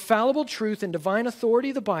of the infallible truth and divine authority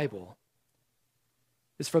of the Bible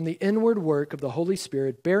is from the inward work of the Holy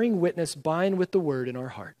Spirit, bearing witness by and with the Word in our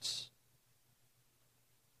hearts.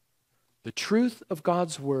 The truth of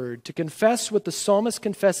God's Word, to confess what the psalmist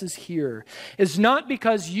confesses here, is not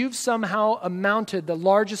because you've somehow amounted the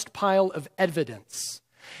largest pile of evidence.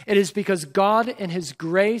 It is because God in His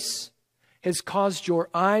grace has caused your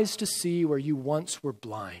eyes to see where you once were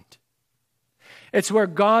blind. It's where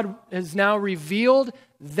God has now revealed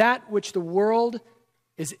that which the world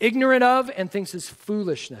is ignorant of and thinks is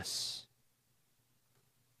foolishness.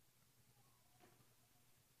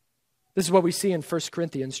 This is what we see in 1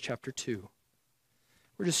 Corinthians chapter 2.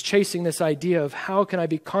 We're just chasing this idea of how can I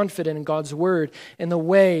be confident in God's Word in the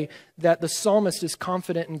way that the psalmist is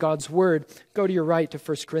confident in God's Word. Go to your right to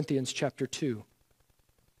 1 Corinthians chapter 2.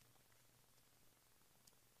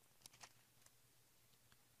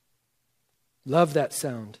 Love that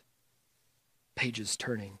sound. Pages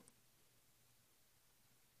turning.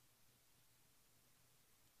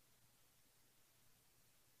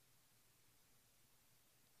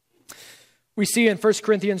 We see in 1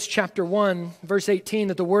 Corinthians chapter 1, verse 18,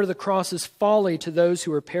 that the word of the cross is folly to those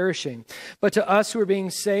who are perishing. But to us who are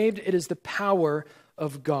being saved, it is the power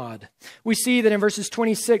of God. We see that in verses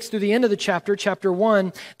 26 through the end of the chapter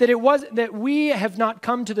 1, that we have not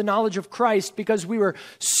come to the knowledge of Christ because we were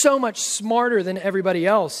so much smarter than everybody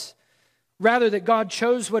else. Rather, that God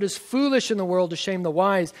chose what is foolish in the world to shame the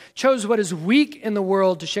wise, chose what is weak in the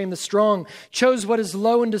world to shame the strong, chose what is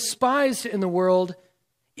low and despised in the world,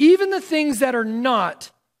 even the things that are not,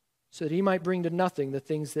 so that He might bring to nothing the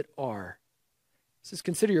things that are. He says,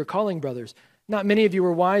 consider your calling, brothers. Not many of you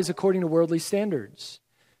are wise according to worldly standards.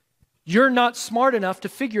 You're not smart enough to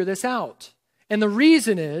figure this out. And the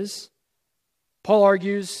reason is, Paul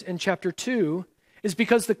argues in chapter 2, is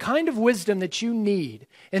because the kind of wisdom that you need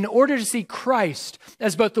in order to see Christ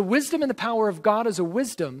as both the wisdom and the power of God is a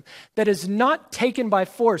wisdom that is not taken by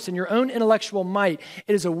force in your own intellectual might.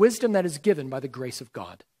 It is a wisdom that is given by the grace of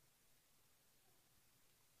God.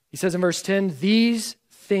 He says in verse 10, these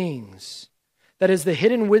things, that is the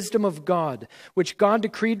hidden wisdom of God, which God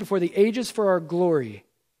decreed before the ages for our glory,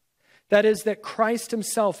 that is, that Christ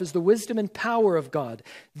Himself is the wisdom and power of God.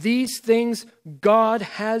 These things God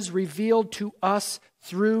has revealed to us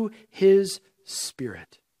through His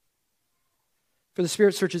Spirit. For the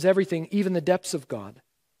Spirit searches everything, even the depths of God.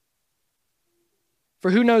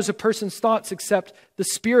 For who knows a person's thoughts except the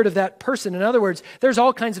spirit of that person? In other words, there's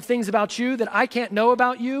all kinds of things about you that I can't know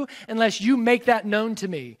about you unless you make that known to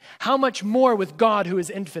me. How much more with God who is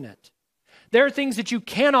infinite? There are things that you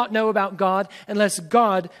cannot know about God unless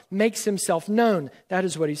God makes Himself known. That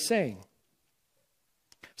is what he's saying.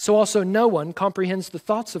 So also no one comprehends the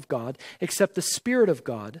thoughts of God except the Spirit of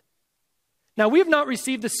God. Now we have not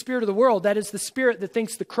received the spirit of the world, that is the spirit that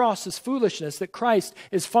thinks the cross is foolishness, that Christ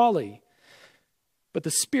is folly. But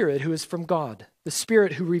the Spirit who is from God, the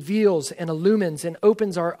Spirit who reveals and illumines and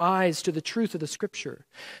opens our eyes to the truth of the Scripture,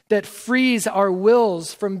 that frees our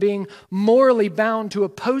wills from being morally bound to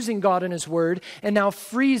opposing God and His Word, and now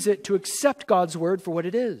frees it to accept God's Word for what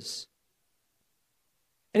it is.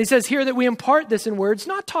 And he says here that we impart this in words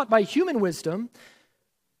not taught by human wisdom,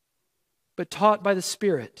 but taught by the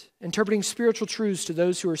Spirit, interpreting spiritual truths to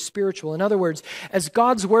those who are spiritual. In other words, as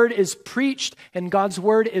God's Word is preached and God's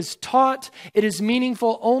Word is taught, it is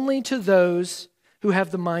meaningful only to those who have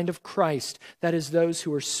the mind of Christ, that is, those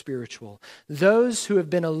who are spiritual, those who have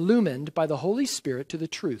been illumined by the Holy Spirit to the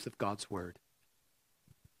truth of God's Word.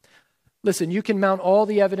 Listen, you can mount all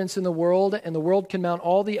the evidence in the world, and the world can mount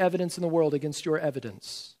all the evidence in the world against your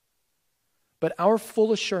evidence. But our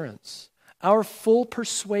full assurance, our full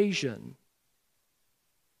persuasion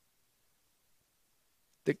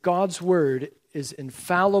that God's Word is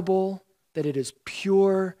infallible, that it is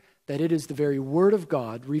pure, that it is the very Word of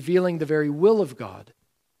God, revealing the very will of God,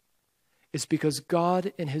 is because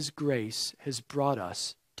God in His grace has brought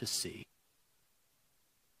us to see.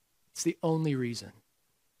 It's the only reason.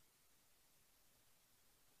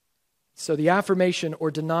 So the affirmation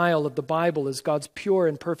or denial of the Bible as God's pure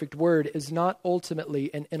and perfect Word is not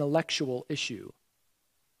ultimately an intellectual issue.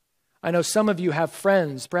 I know some of you have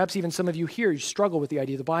friends, perhaps even some of you here, you struggle with the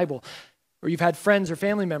idea of the Bible. Or you've had friends or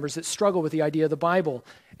family members that struggle with the idea of the Bible,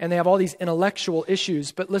 and they have all these intellectual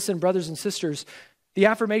issues. But listen, brothers and sisters, the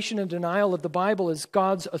affirmation and denial of the Bible as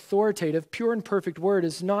God's authoritative, pure and perfect word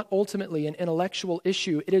is not ultimately an intellectual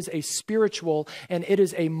issue. It is a spiritual and it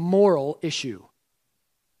is a moral issue.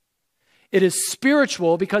 It is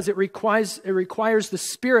spiritual because it requires the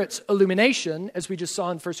Spirit's illumination, as we just saw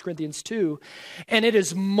in 1 Corinthians 2. And it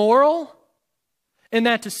is moral in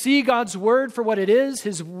that to see God's word for what it is,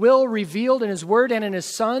 his will revealed in his word and in his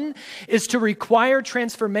Son, is to require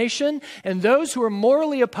transformation. And those who are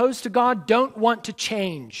morally opposed to God don't want to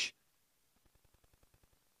change.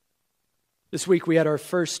 This week we had our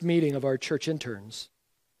first meeting of our church interns.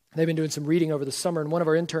 They've been doing some reading over the summer, and one of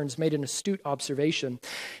our interns made an astute observation.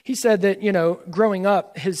 He said that, growing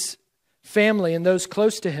up, his family and those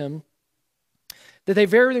close to him, that they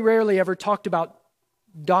very rarely ever talked about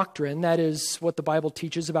doctrine, that is what the Bible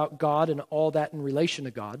teaches about God and all that in relation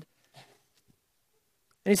to God.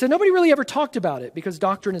 And he said nobody really ever talked about it because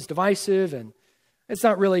doctrine is divisive and it's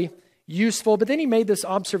not really useful. But then he made this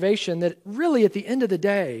observation that really at the end of the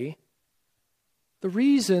day, the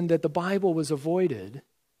reason that the Bible was avoided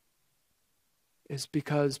is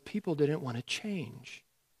because people didn't want to change.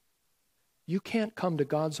 You can't come to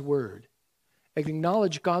God's word and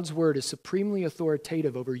acknowledge God's word as supremely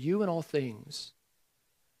authoritative over you and all things,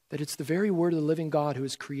 that it's the very word of the living God who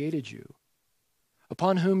has created you,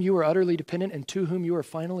 upon whom you are utterly dependent and to whom you are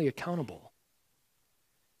finally accountable.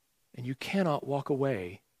 And you cannot walk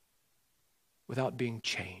away without being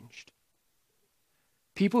changed.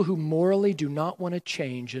 People who morally do not want to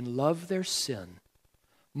change and love their sin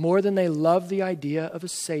more than they love the idea of a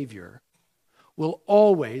Savior will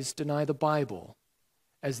always deny the Bible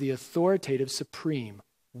as the authoritative, supreme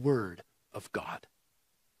Word of God.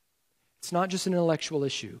 It's not just an intellectual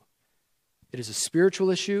issue. It is a spiritual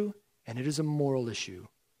issue and it is a moral issue.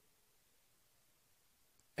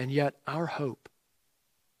 And yet our hope,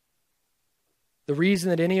 the reason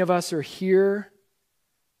that any of us are here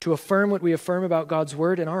to affirm what we affirm about God's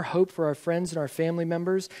word, and our hope for our friends and our family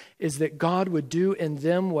members is that God would do in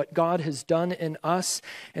them what God has done in us.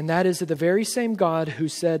 And that is that the very same God who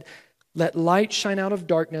said, "Let light shine out of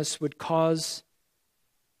darkness," would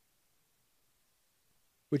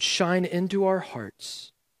shine into our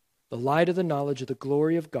hearts the light of the knowledge of the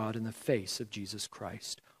glory of God in the face of Jesus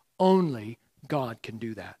Christ. Only God can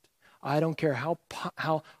do that. I don't care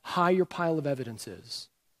how high your pile of evidence is.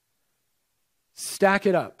 Stack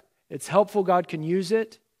it up. It's helpful. God can use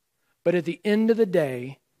it. But at the end of the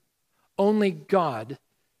day, only God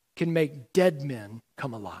can make dead men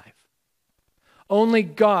come alive. Only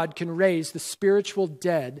God can raise the spiritual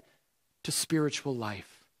dead to spiritual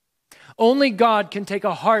life. Only God can take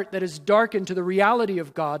a heart that is darkened to the reality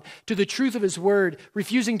of God, to the truth of his word,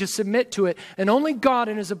 refusing to submit to it. And only God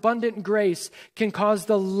in his abundant grace can cause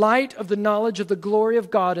the light of the knowledge of the glory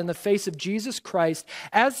of God in the face of Jesus Christ,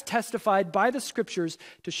 as testified by the scriptures,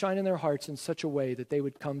 to shine in their hearts in such a way that they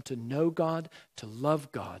would come to know God, to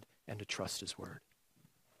love God, and to trust his word.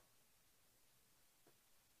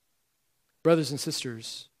 Brothers and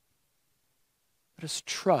sisters, let us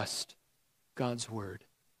trust God's word.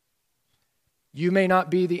 You may not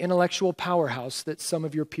be the intellectual powerhouse that some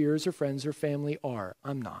of your peers or friends or family are.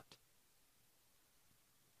 I'm not.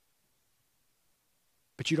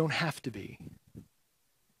 But you don't have to be. You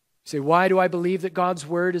say, why do I believe that God's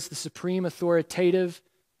word is the supreme, authoritative,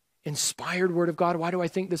 inspired word of God? Why do I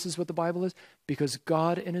think this is what the Bible is? Because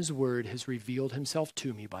God in his word has revealed himself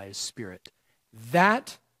to me by his Spirit.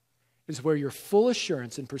 That is where your full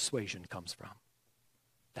assurance and persuasion comes from.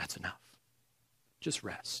 That's enough. Just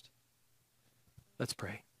rest. Let's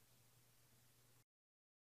pray.